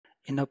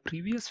In our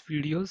previous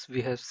videos,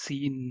 we have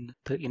seen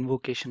the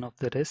invocation of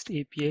the REST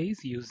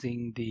APIs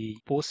using the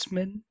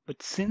Postman.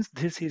 But since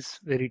this is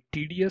very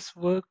tedious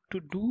work to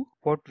do,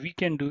 what we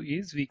can do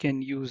is we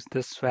can use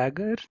the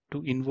Swagger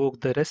to invoke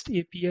the REST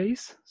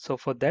APIs. So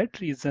for that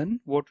reason,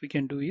 what we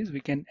can do is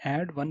we can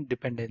add one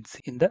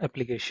dependency in the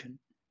application.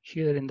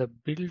 Here in the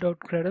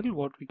build.gradle,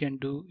 what we can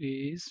do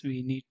is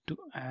we need to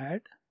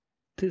add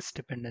this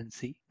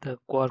dependency, the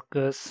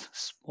Quarkus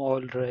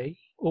small array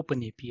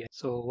open API.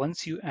 So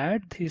once you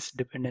add this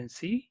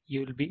dependency,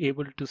 you will be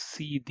able to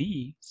see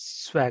the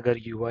Swagger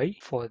UI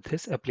for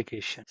this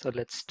application. So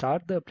let's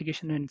start the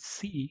application and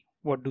see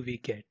what do we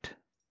get.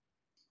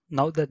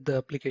 Now that the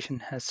application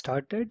has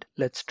started,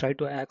 let's try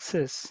to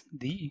access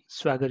the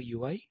Swagger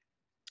UI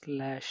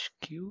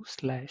 /q/Swagger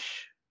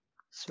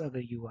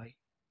UI.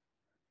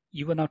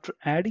 Even after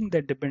adding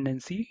that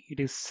dependency, it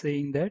is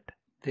saying that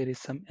there is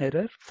some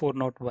error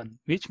 401,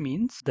 which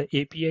means the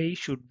API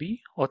should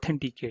be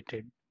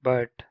authenticated.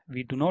 But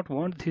we do not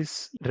want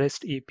this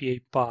REST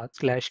API path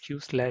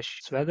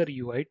 /q/Swagger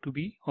UI to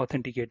be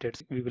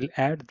authenticated. We will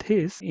add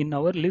this in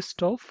our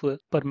list of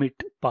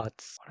permit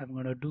paths. What I'm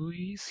going to do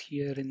is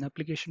here in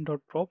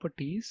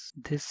application.properties,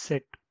 this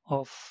set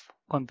of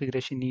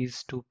configuration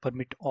is to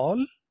permit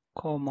all,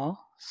 comma,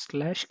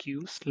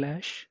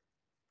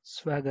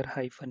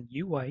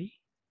 /q/Swagger-UI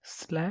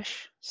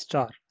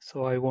 /star.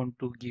 So I want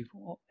to give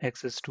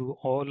access to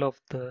all of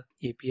the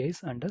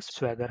APIs under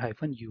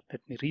Swagger-U.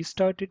 Let me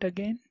restart it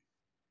again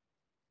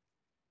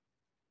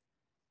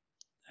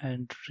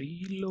and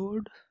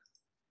reload.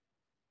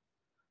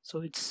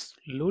 So it's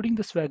loading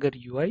the Swagger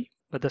UI,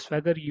 but the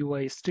Swagger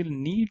UI still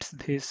needs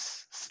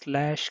this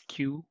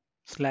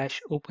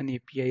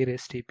 /q/OpenAPI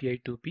REST API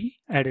to be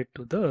added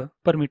to the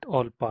permit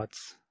all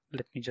paths.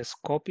 Let me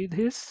just copy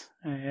this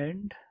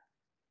and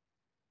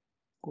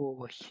go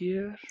over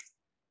here,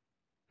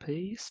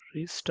 paste,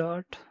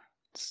 restart,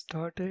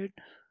 started,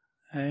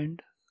 and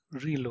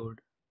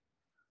reload.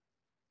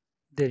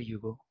 There you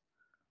go.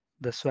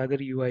 The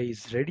Swagger UI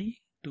is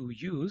ready to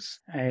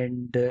use,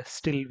 and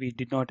still we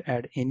did not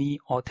add any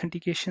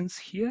authentications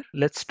here.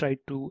 Let's try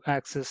to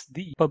access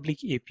the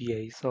public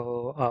API.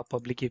 So our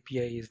public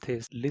API is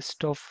this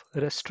list of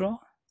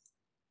restaurant.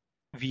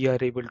 We are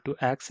able to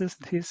access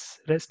this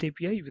REST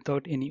API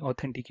without any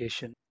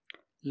authentication.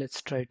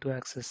 Let's try to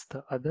access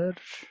the other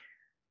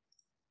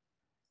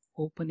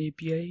open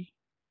API.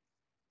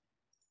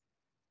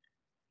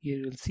 Here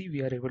you'll see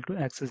we are able to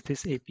access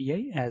this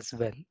API as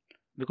well,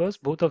 because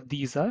both of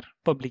these are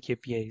public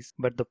APIs,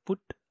 but the put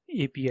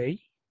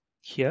API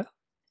here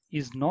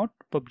is not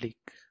public.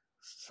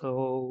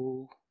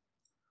 So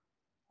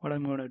what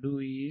I'm going to do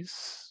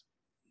is,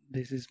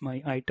 this is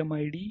my item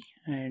ID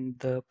and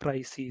the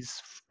price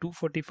is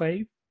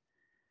 245.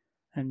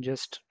 I'm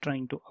just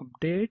trying to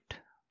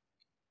update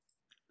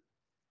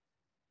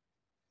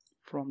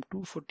from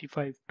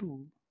 245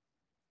 to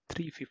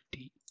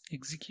 350.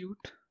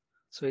 Execute.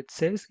 So it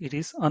says it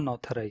is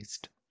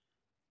unauthorized.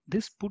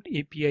 This put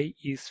API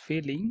is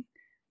failing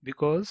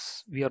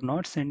because we are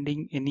not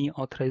sending any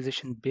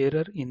authorization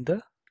bearer in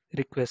the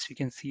request. You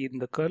can see in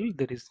the curl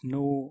there is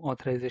no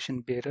authorization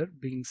bearer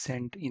being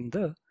sent in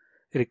the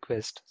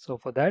request. So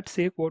for that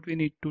sake, what we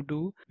need to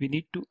do, we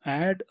need to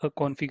add a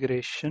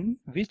configuration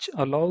which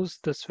allows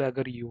the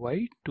Swagger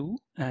UI to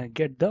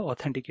get the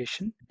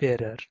authentication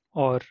bearer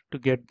or to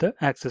get the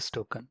access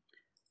token.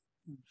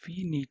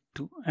 We need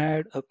to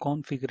add a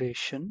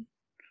configuration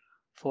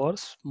for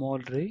small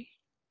array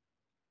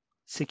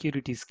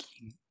security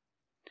scheme.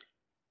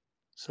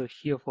 So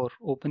here for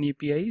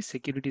OpenAPI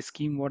security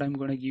scheme, what I'm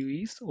going to give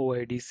is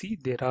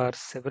OIDC. There are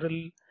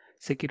several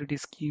security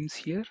schemes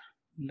here.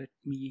 Let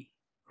me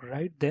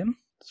write them.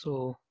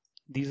 So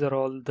these are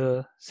all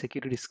the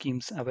security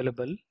schemes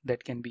available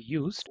that can be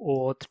used.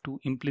 OAuth to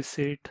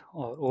implicit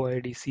or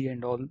OIDC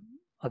and all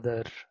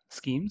other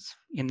schemes.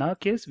 In our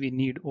case, we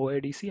need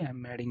OIDC.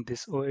 I'm adding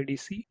this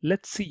OIDC.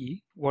 Let's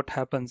see what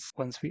happens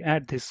once we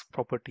add this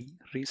property.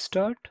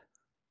 Restart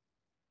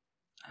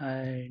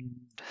and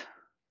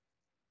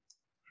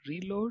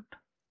reload.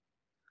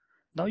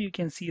 Now you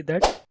can see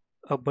that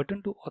a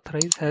button to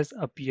authorize has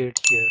appeared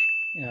here.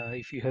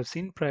 If you have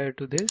seen prior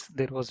to this,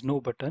 there was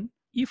no button.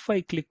 If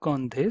I click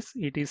on this,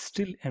 it is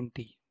still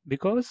empty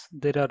because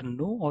there are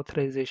no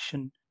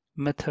authorization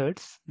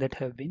methods that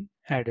have been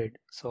added.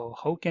 So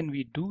how can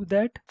we do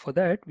that? For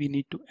that, we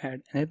need to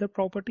add another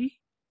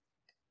property,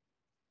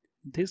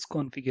 this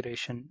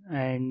configuration.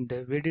 And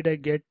where did I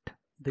get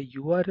the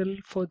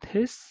URL for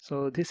this?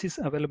 So this is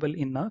available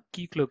in a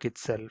Keycloak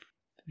itself.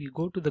 We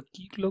go to the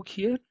Keycloak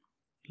here,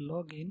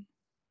 log in,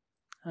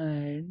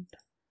 and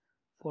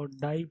for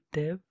dive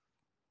dev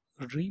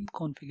Ream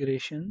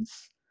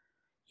configurations,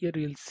 here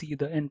you'll see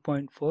the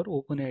endpoint for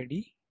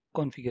OpenID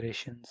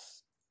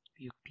configurations. If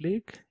you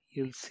click,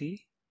 you'll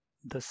see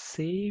the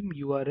same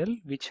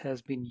URL which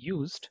has been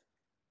used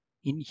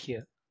in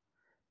here.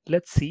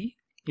 Let's see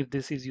if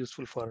this is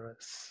useful for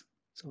us.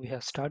 So we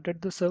have started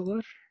the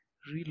server,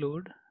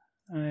 reload,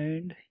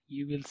 and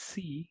you will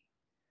see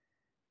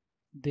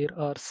there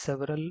are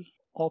several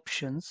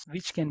options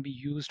which can be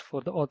used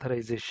for the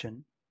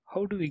authorization.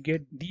 How do we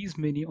get these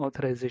many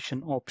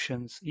authorization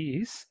options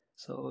is,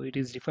 so it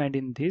is defined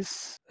in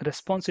this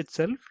response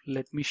itself.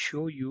 Let me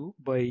show you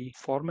by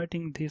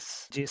formatting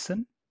this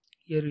JSON.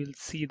 Here you'll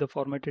see the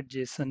formatted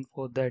JSON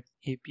for that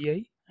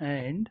API,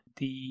 and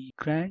the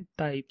grant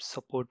types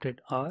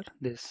supported are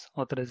this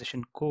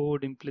authorization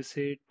code,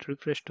 implicit,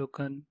 refresh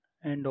token,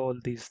 and all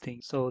these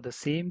things. So the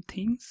same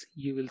things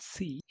you will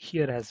see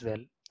here as well.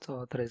 So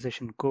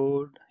authorization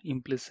code,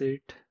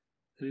 implicit,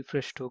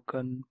 refresh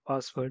token,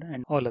 password,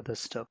 and all other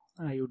stuff.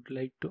 I would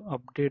like to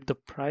update the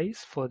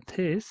price. For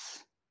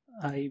this,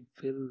 I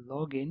will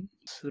log in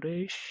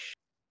Suresh,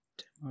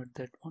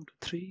 that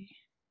 123.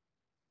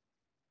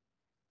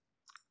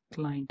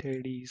 Client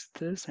ID is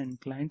this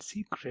and client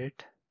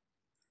secret.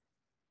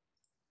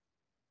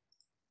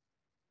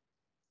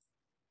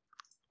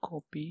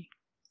 Copy,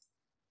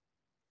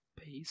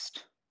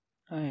 paste,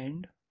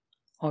 and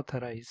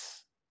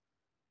authorize.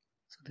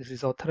 So this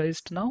is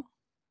authorized now.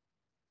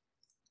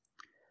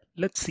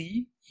 Let's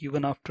see,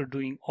 even after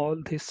doing all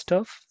this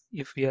stuff,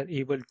 if we are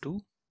able to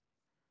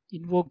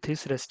invoke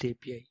this REST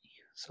API.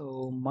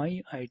 So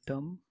my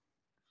item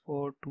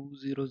for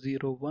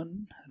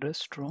 2001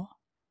 restaurant,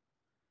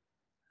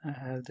 I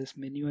have this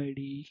menu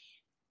ID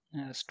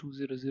as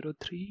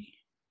 2003.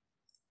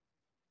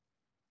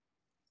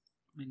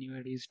 Menu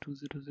ID is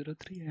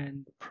 2003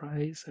 and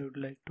price I would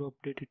like to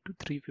update it to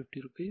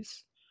 350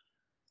 rupees.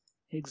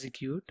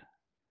 Execute.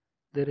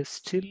 There is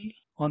still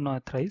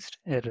unauthorized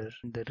error.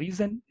 The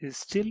reason is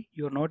still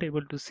you're not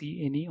able to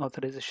see any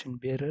authorization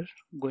bearer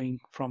going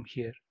from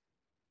here.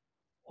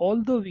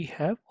 Although we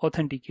have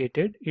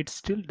authenticated, it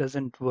still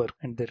doesn't work.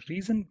 And the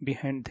reason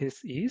behind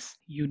this is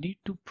you need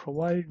to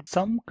provide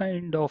some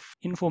kind of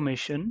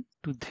information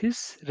to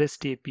this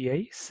REST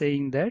API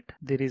saying that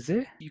there is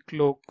a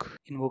Keycloak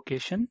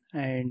invocation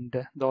and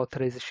the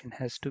authorization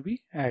has to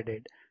be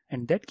added.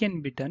 And that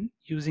can be done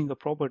using a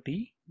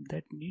property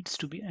that needs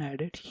to be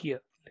added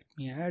here. Let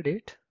me add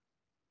it.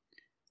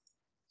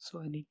 So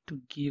I need to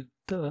give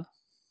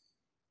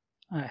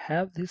I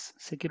have this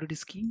security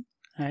scheme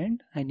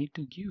and I need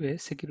to give a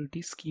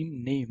security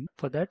scheme name.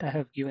 For that I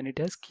have given it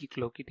as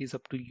Keycloak. It is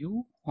up to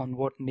you on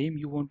what name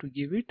you want to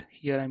give it.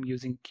 Here I'm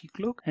using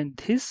Keycloak, and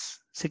this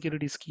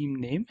security scheme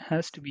name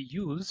has to be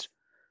used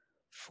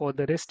for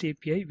the REST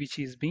API which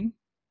is being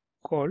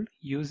called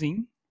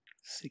using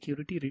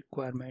security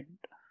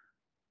requirement.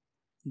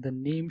 The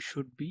name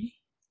should be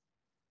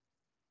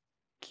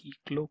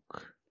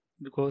Keycloak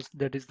because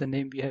that is the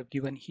name we have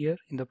given here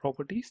in the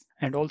properties.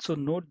 And also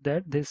note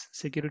that this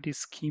security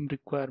scheme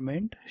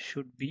requirement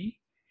should be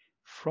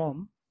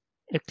from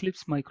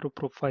Eclipse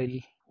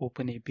microprofile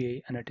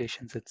OpenAPI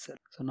annotations itself.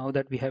 So now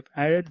that we have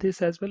added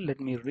this as well, let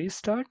me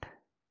restart.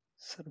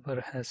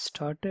 Server has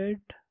started.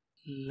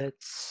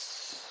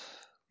 Let's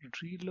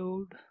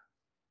reload.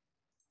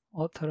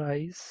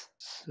 Authorize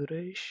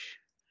Suresh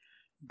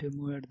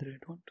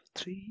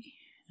demo@123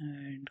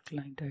 and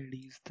client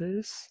ID is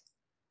this.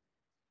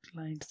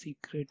 Client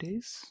secret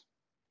is,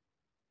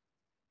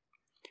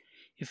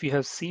 if you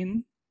have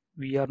seen,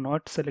 we are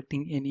not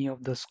selecting any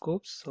of the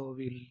scopes, so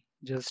we'll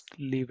just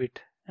leave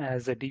it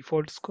as a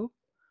default scope.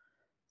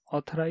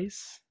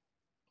 Authorize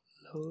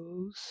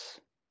close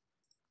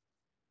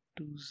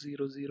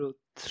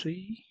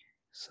 2003,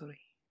 sorry,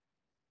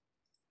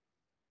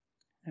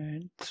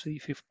 and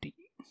 350.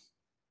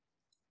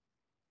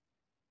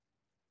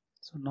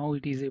 So now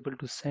it is able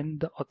to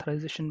send the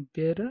authorization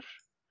bearer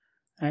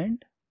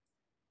and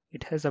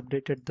it has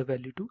updated the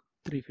value to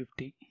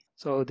 350.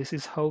 So this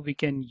is how we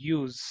can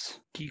use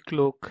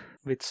Keycloak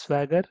with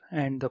Swagger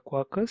and the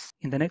Quarkus.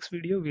 In the next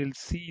video, we'll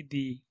see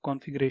the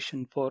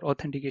configuration for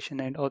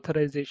authentication and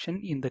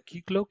authorization in the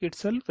Keycloak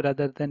itself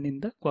rather than in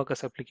the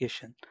Quarkus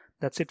application.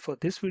 That's it for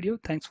this video.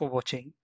 Thanks for watching.